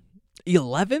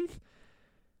 11th?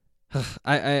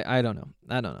 I don't know.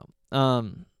 I don't know.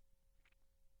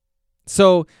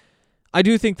 So I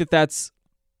do think that that's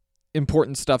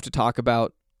important stuff to talk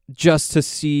about, just to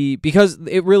see, because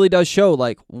it really does show,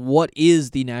 like, what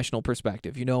is the national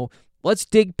perspective. You know, let's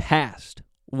dig past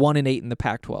 1-8 in the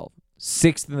Pac-12,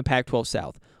 6th in the Pac-12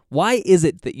 South. Why is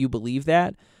it that you believe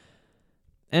that?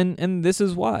 And this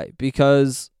is why.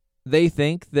 Because they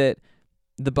think that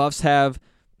the Buffs have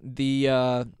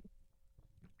the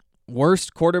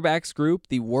worst quarterbacks group,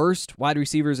 the worst wide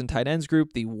receivers and tight ends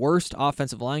group, the worst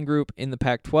offensive line group in the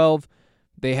Pac-12.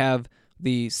 They have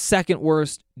the second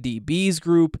worst DBs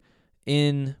group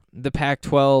in the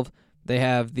Pac-12. They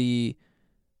have the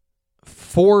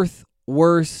 4th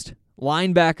worst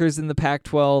linebackers in the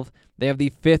Pac-12. They have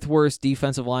the 5th worst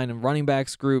defensive line and running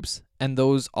backs groups, and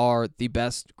those are the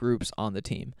best groups on the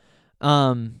team.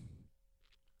 I'm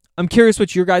curious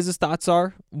what your guys' thoughts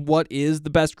are. What is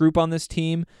the best group on this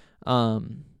team? I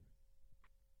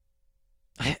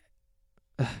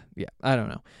don't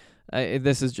know.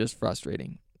 This is just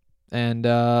frustrating. And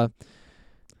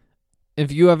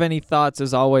if you have any thoughts,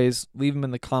 as always, leave them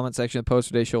in the comment section of the Post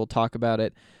Today Show. We'll talk about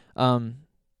it.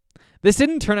 This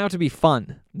didn't turn out to be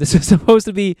fun. This was supposed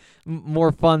to be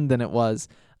more fun than it was.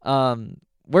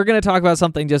 We're going to talk about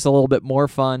something just a little bit more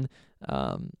fun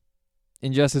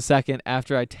in just a second,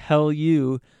 after I tell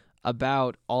you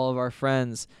about all of our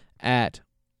friends at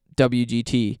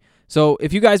WGT. So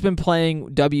if you guys been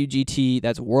playing WGT,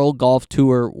 that's World Golf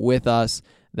Tour, with us,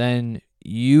 then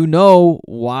you know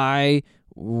why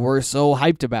we're so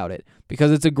hyped about it,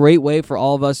 because it's a great way for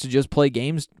all of us to just play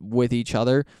games with each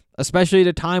other, especially at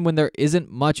a time when there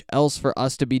isn't much else for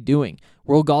us to be doing.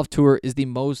 World Golf Tour is the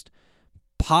most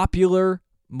popular,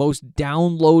 most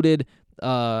downloaded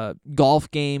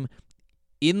golf game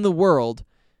in the world,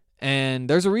 and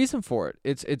there's a reason for it.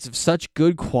 It's such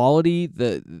good quality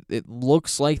that it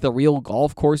looks like the real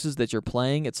golf courses that you're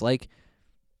playing. It's like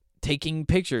taking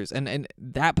pictures, and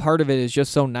that part of it is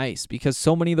just so nice, because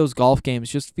so many of those golf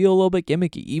games just feel a little bit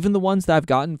gimmicky. Even the ones that I've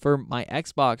gotten for my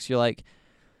Xbox, you're like,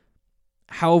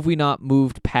 how have we not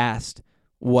moved past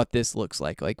what this looks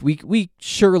like? Like, we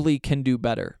surely can do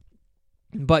better.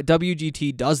 But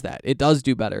WGT does that. It does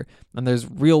do better. And there's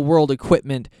real world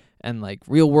equipment and like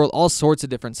real world, all sorts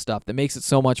of different stuff that makes it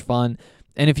so much fun.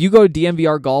 And if you go to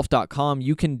dmvrgolf.com,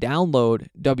 you can download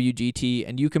WGT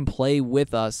and you can play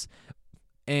with us.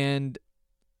 And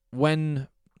when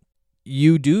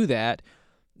you do that,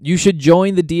 you should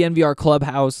join the DNVR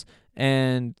Clubhouse,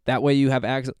 and that way you have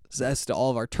access to all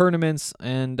of our tournaments,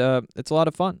 and it's a lot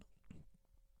of fun.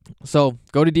 So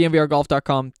go to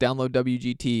dmvrgolf.com, download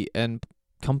WGT, and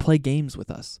come play games with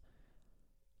us.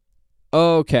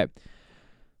 Okay.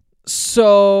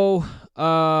 So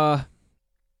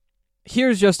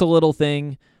here's just a little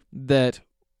thing that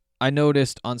I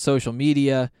noticed on social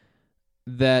media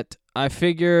that I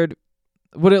figured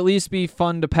would at least be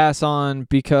fun to pass on,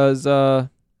 because I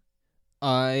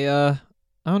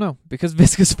don't know, because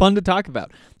Visca's fun to talk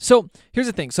about. So here's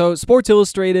the thing. So Sports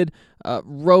Illustrated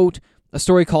wrote a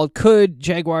story called "Could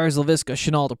Jaguars Laviska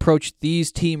Shenault approach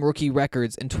these team rookie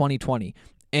records in 2020?"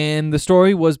 And the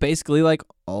story was basically like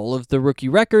all of the rookie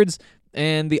records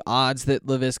and the odds that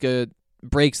Laviska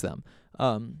breaks them.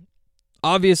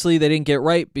 Obviously, they didn't get it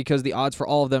right, because the odds for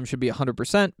all of them should be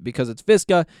 100% because it's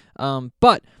Visca.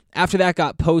 But after that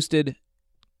got posted,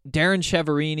 Darren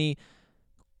Cheverini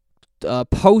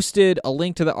posted a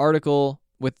link to the article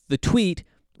with the tweet,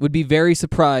 "Would be very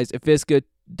surprised if Visca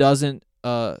doesn't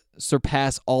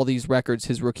surpass all these records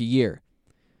his rookie year."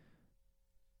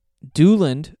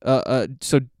 Count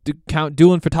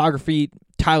Doolin Photography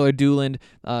Tyler Dooland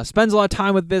spends a lot of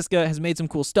time with Visca, has made some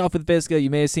cool stuff with Visca. You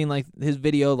may have seen like his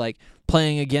video like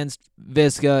playing against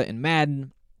Visca in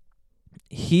Madden.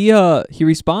 He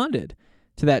responded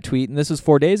to that tweet, and this was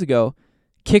 4 days ago.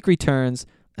 Kick returns,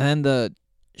 and then the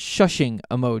shushing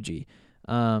emoji.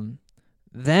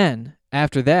 Then,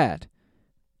 after that,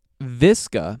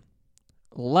 Visca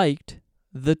liked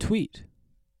the tweet.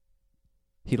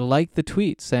 He liked the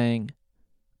tweet saying,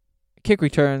 kick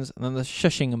returns, and then the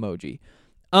shushing emoji.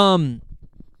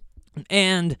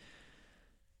 And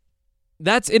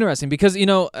that's interesting because,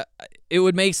 it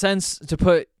would make sense to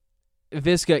put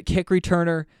Visca at kick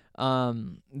returner.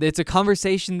 It's a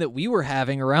conversation that we were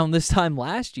having around this time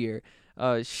last year.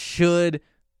 Should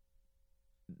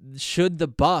the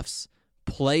Buffs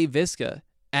play Visca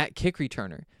at kick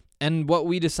returner? And what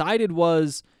we decided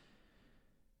was,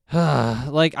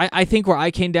 I think where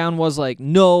I came down was like,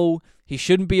 no, he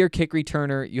shouldn't be your kick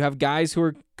returner. You have guys who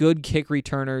are good kick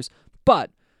returners,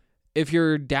 but if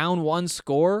you're down one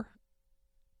score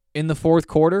in the fourth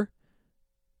quarter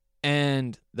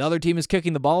and the other team is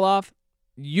kicking the ball off,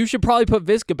 you should probably put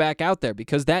Visca back out there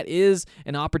because that is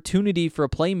an opportunity for a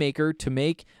playmaker to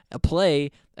make a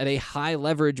play at a high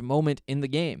leverage moment in the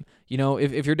game.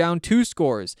 If you're down 2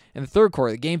 scores in the third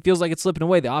quarter, the game feels like it's slipping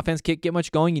away, the offense can't get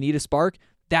much going, you need a spark,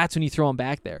 that's when you throw him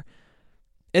back there.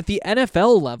 At the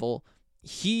NFL level,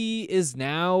 he is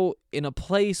now in a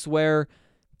place where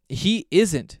he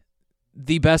isn't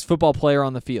the best football player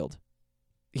on the field.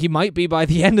 He might be by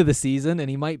the end of the season, and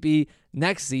he might be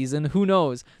next season. Who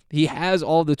knows? He has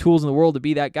all the tools in the world to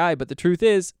be that guy, but the truth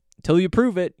is, until you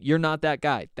prove it, you're not that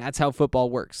guy. That's how football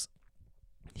works.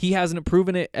 He hasn't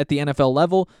proven it at the NFL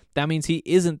level. That means he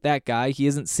isn't that guy. He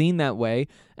isn't seen that way,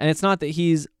 and it's not that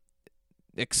he's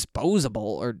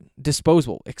disposable in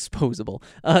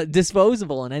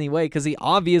any way, because he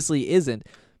obviously isn't.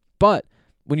 But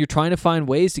when you're trying to find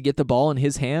ways to get the ball in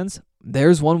his hands,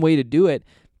 there's one way to do it.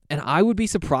 And I would be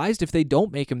surprised if they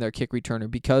don't make him their kick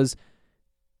returner because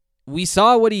we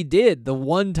saw what he did the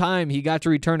one time he got to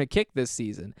return a kick this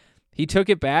season. He took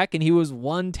it back, and he was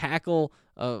one tackle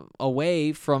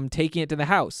away from taking it to the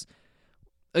house.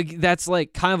 That's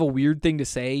like kind of a weird thing to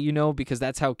say, because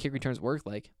that's how kick returns work.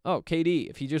 Like, oh, KD,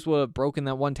 if he just would have broken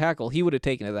that one tackle, he would have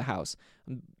taken it to the house.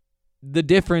 The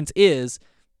difference is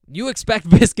you expect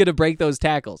Visca to break those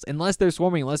tackles unless they're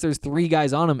swarming, unless there's 3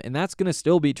 guys on him, and that's going to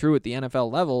still be true at the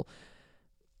NFL level.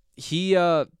 He's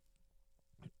a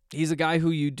guy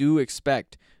who you do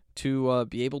expect to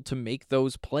be able to make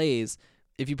those plays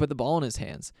if you put the ball in his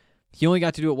hands. He only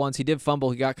got to do it once. He did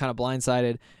fumble. He got kind of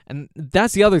blindsided. And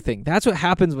that's the other thing. That's what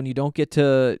happens when you don't get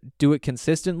to do it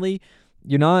consistently.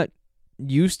 You're not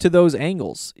used to those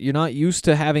angles. You're not used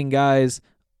to having guys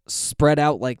spread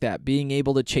out like that, being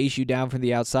able to chase you down from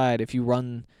the outside if you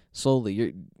run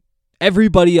slowly.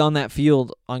 Everybody on that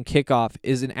field on kickoff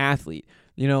is an athlete.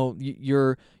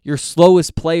 Your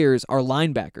slowest players are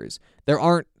linebackers. There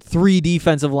aren't 3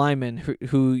 defensive linemen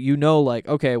who like,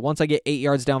 okay, once I get 8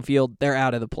 yards downfield, they're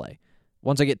out of the play.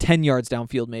 Once I get 10 yards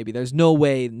downfield, maybe, there's no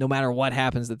way, no matter what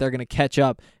happens, that they're going to catch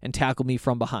up and tackle me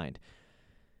from behind.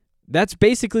 That's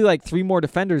basically like 3 more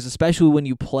defenders, especially when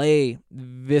you play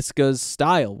Visca's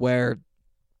style, where,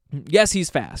 yes,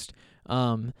 he's fast,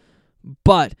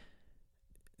 but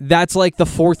that's like the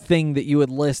 4th thing that you would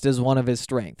list as one of his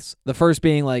strengths. The first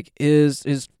being like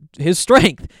his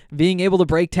strength, being able to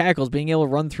break tackles, being able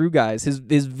to run through guys, his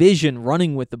vision,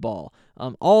 running with the ball,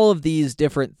 all of these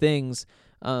different things.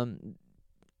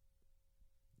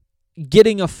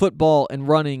 Getting a football and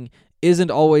running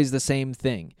isn't always the same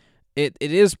thing. It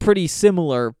is pretty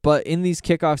similar, but in these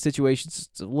kickoff situations,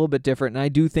 it's a little bit different. And I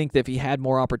do think that if he had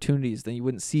more opportunities, then you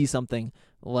wouldn't see something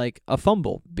like a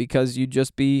fumble, because you'd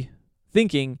just be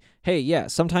thinking, hey, yeah,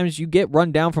 sometimes you get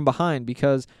run down from behind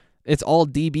because it's all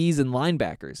DBs and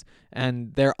linebackers,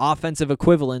 and they're offensive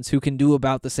equivalents who can do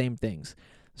about the same things.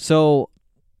 So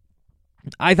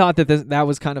I thought that that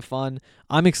was kind of fun.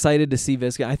 I'm excited to see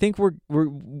Visca. I think we're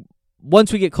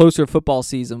once we get closer to football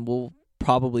season, we'll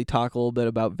probably talk a little bit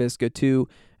about Visca too,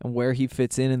 and where he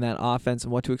fits in that offense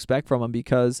and what to expect from him,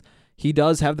 because he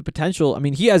does have the potential. I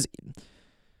mean, he has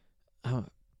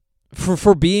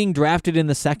for being drafted in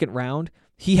the 2nd round,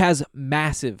 he has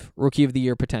massive Rookie of the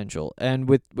Year potential. And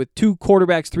with 3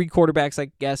 quarterbacks,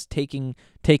 I guess, taken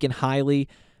highly,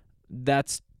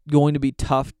 that's going to be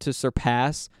tough to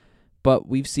surpass. But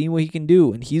we've seen what he can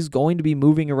do, and he's going to be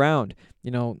moving around.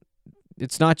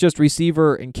 It's not just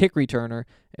receiver and kick returner.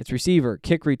 It's receiver,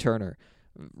 kick returner,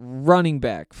 running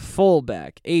back,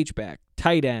 fullback, H-back,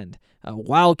 tight end,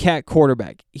 wildcat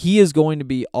quarterback. He is going to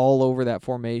be all over that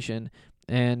formation.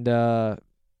 And,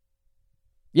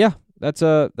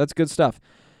 That's good stuff.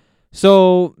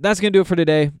 So that's going to do it for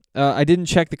today. I didn't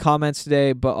check the comments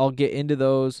today, but I'll get into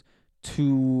those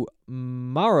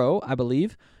tomorrow, I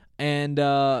believe. And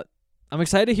I'm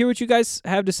excited to hear what you guys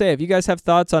have to say. If you guys have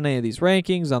thoughts on any of these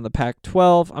rankings, on the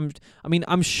Pac-12,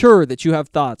 I'm sure that you have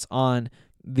thoughts on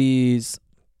these,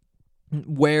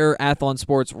 where Athlon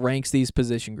Sports ranks these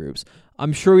position groups.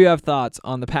 I'm sure you have thoughts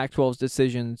on the Pac-12's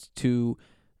decisions to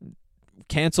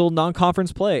cancel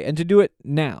non-conference play and to do it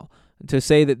now, to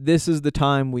say that this is the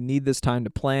time, we need this time to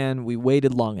plan, we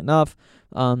waited long enough.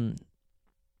 And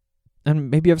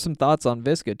maybe you have some thoughts on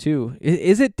Visca too.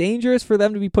 Is it dangerous for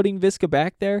them to be putting Visca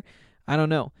back there? I don't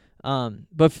know.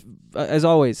 But as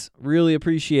always, really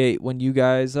appreciate when you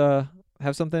guys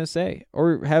have something to say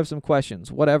or have some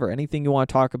questions, whatever, anything you want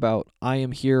to talk about. I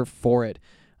am here for it.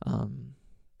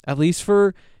 At least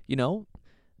for,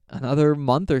 another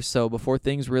month or so before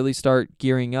things really start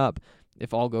gearing up,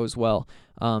 if all goes well.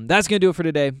 That's going to do it for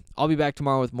today. I'll be back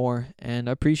tomorrow with more, and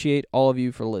I appreciate all of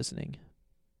you for listening.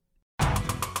 I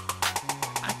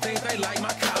think they like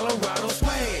my Colorado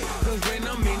swag, 'cause when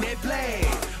I'm in that play,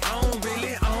 I don't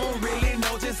really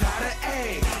know just how to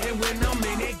act. And when I'm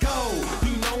in that go,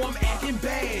 you know I'm acting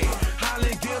bad.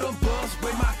 Holly get a bus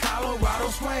with my Colorado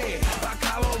swag, my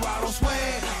Colorado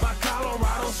swag, my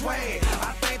Colorado swag.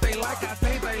 I think they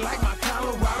like my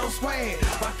Colorado swag,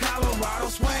 my Colorado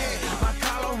swag, my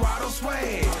Colorado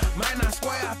swag. Man, I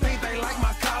swear I think they like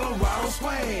my Colorado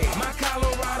swag, my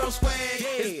Colorado swag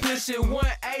is pushing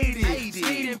 180.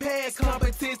 Speeding past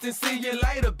competition, see you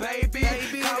later, baby.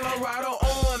 Colorado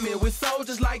Army with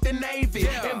soldiers like the Navy,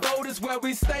 and boat is where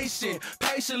we station,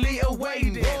 patiently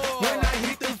awaiting. When I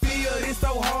hit the field, it's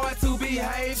so hard to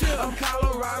behave. I'm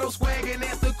Colorado swagging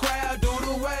as the crowd do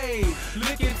the wave.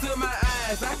 Look into my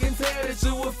eyes, I can tell that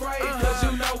you afraid, 'cause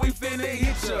you know we finna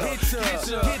hit ya.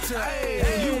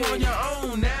 Hey, you on your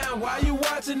own now, why you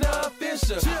watching the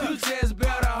official? You just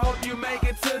better hope you make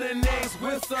it to the next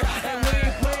whistle. And we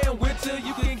ain't playing with you,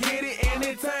 you can get it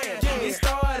anytime. It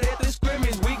started at the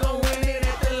scrimmage, we gon' win it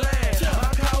at the line.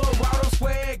 My Colorado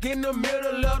swag in the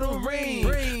middle of the ring,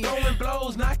 throwing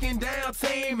blows, knocking down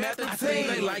team after team. I think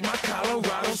they like my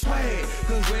Colorado swag,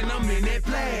 'cause when I'm in that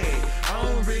play, I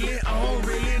don't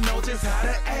really know just how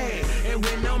to act. And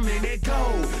when I'm in that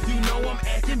go, you know I'm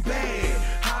acting bad.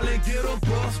 Holly get a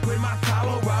bus with my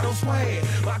Colorado swag,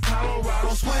 my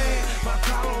Colorado swag, my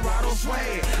Colorado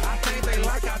swag. I think they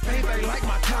like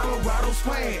my Colorado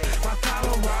swag, my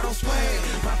Colorado swag,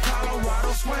 my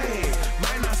Colorado swag.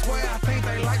 Man, I swear I think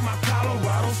they like my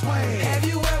Colorado swag. Have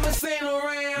you ever seen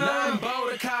around? Not in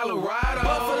Boulder, Colorado.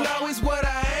 Buffalo is what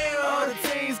I am. All the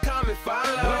teams come and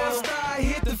follow. When I start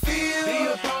hit the field,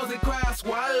 the opposing crowd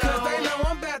swallow, 'cause they know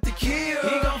I'm about to kill.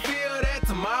 He gon' feel that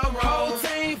tomorrow. Whole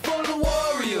team full of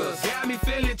warriors, got me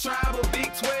feeling tribal.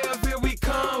 Big 12, here we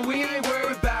come. We ain't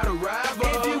worried about a rival.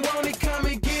 If you want it, come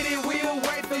and get it. We'll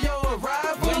wait for your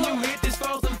arrival. When you hit this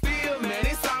frozen field, man,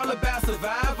 it's all about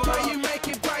survival. Pray you make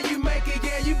it,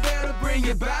 yeah, you better bring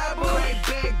your Bible. Crack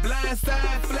back, blind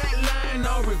side, flat line,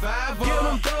 no revival.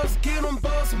 Get them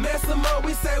bucks, mess them up,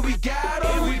 we say we got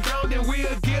them. If we don't, then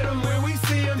we'll get them. When we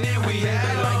see them, then we have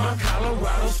them. They like my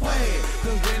Colorado swag,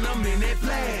 'cause when I'm in that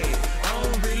play, I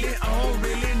don't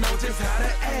really know just how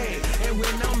to act. And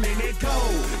when I'm in that go,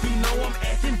 you know I'm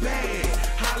acting bad.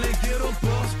 Holly get a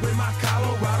bus with my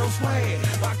Colorado swag,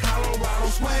 my Colorado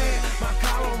swag, my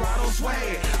Colorado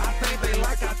swag. I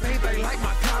think they like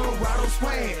my Colorado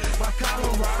swag, my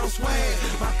Colorado swag,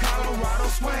 my Colorado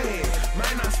swag.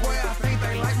 Man, I swear I think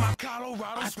they like my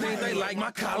Colorado swag. I think they like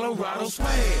my Colorado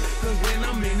swag, 'cause when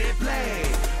I'm in that play,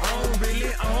 I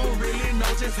don't really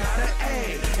know just how to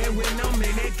act. And when I'm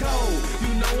in that go,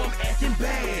 you know I'm acting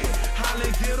bad.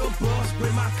 Holly get a bus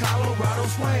with my Colorado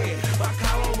swag, my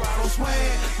Colorado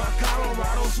swag, my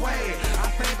Colorado swag. I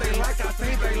think they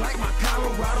like my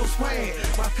Colorado swag,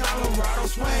 my Colorado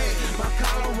swag, my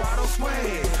Colorado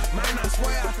swag. Man, I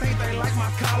swear I think they like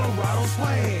my Colorado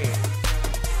swag.